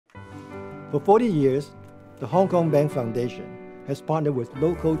For 40 years, the Hongkong Bank Foundation has partnered with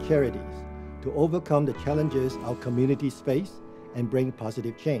local charities to overcome the challenges our communities face and bring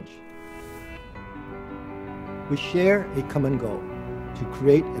positive change. We share a common goal to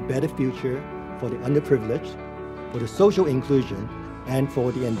create a better future for the underprivileged, for the social inclusion, and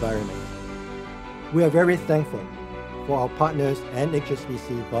for the environment. We are very thankful for our partners and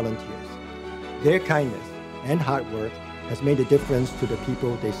HSBC volunteers. Their kindness and hard work has made a difference to the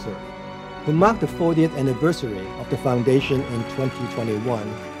people they serve. To mark the 40th anniversary of the Foundation in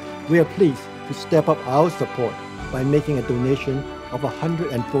 2021, we are pleased to step up our support by making a donation of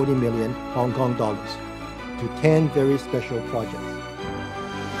 140 million Hong Kong dollars to 10 very special projects.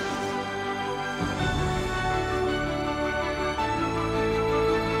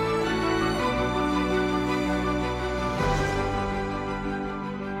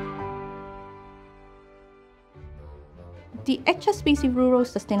 The HSBC Rural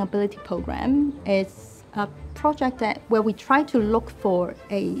Sustainability Program is a project where we try to look for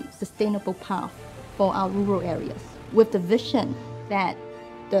a sustainable path for our rural areas, with the vision that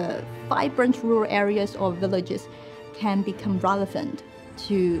the vibrant rural areas or villages can become relevant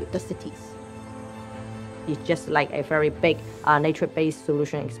to the cities. It's just like a very big nature-based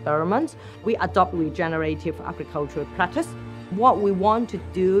solution experiment. We adopt regenerative agricultural practice. What we want to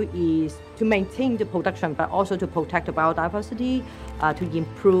do is to maintain the production, but also to protect the biodiversity, to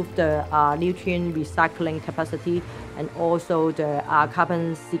improve the nutrient recycling capacity, and also the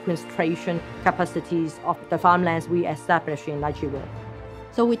carbon sequestration capacities of the farmlands we establish in Lychee War.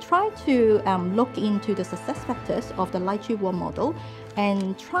 So we try to look into the success factors of the Lychee War model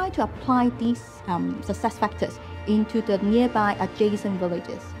and try to apply these success factors into the nearby adjacent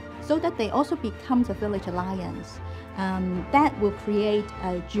villages so that they also become a village alliance. That will create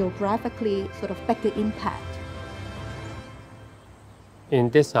a geographically sort of bigger impact.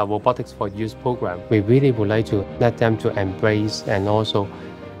 In this Robotics for Youth program, we really would like to let them to embrace and also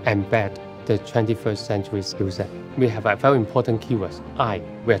embed the 21st century skill set. We have a very important keyword, I.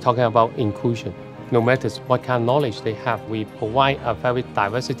 We are talking about inclusion. No matter what kind of knowledge they have, we provide a very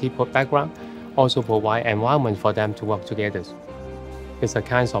diversity background, also provide environment for them to work together. It's a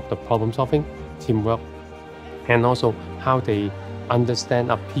kind of the problem solving, teamwork, and also how they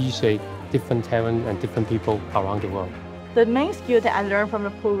understand, appreciate different talent and different people around the world. The main skill that I learned from the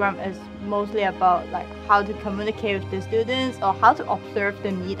program is mostly about how to communicate with the students or how to observe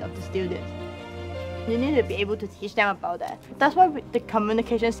the need of the students. You need to be able to teach them about that. That's why the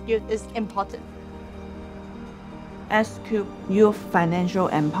communication skill is important. S-Qube Youth Financial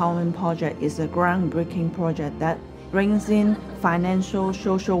Empowerment Project is a groundbreaking project that brings in financial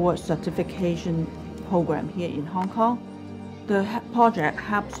social work certification program here in Hong Kong. The project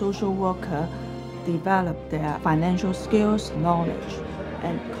helps social workers develop their financial skills, knowledge,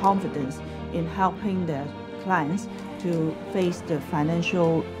 and confidence in helping their clients to face the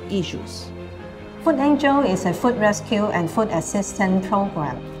financial issues. Food Angel is a food rescue and food assistance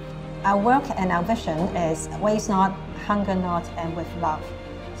program. Our work and our vision is waste not, hunger not, and with love.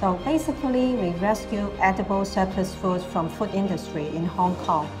 So basically, we rescue edible surplus foods from food industry in Hong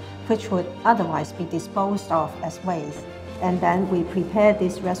Kong, which would otherwise be disposed of as waste. And then we prepare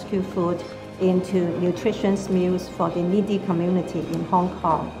this rescue food into nutritious meals for the needy community in Hong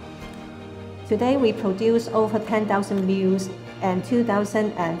Kong. Today, we produce over 10,000 meals and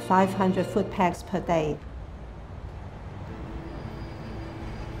 2,500 food packs per day.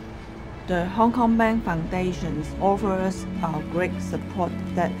 The Hongkong Bank Foundation offers great support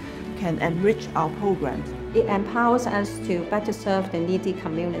that can enrich our programs. It empowers us to better serve the needy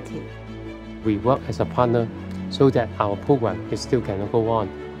community. We work as a partner so that our program still can go on.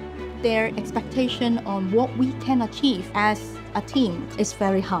 Their expectation on what we can achieve as a team is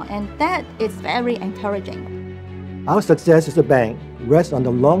very high, and that is very encouraging. Our success as a bank rests on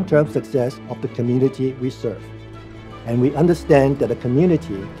the long-term success of the community we serve. And we understand that a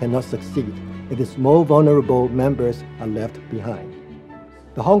community cannot succeed if its more vulnerable members are left behind.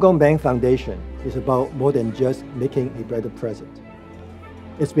 The Hong Kong Bank Foundation is about more than just making a better present.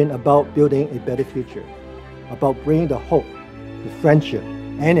 It's been about building a better future, about bringing the hope, the friendship,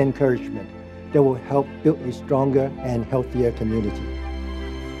 and encouragement that will help build a stronger and healthier community.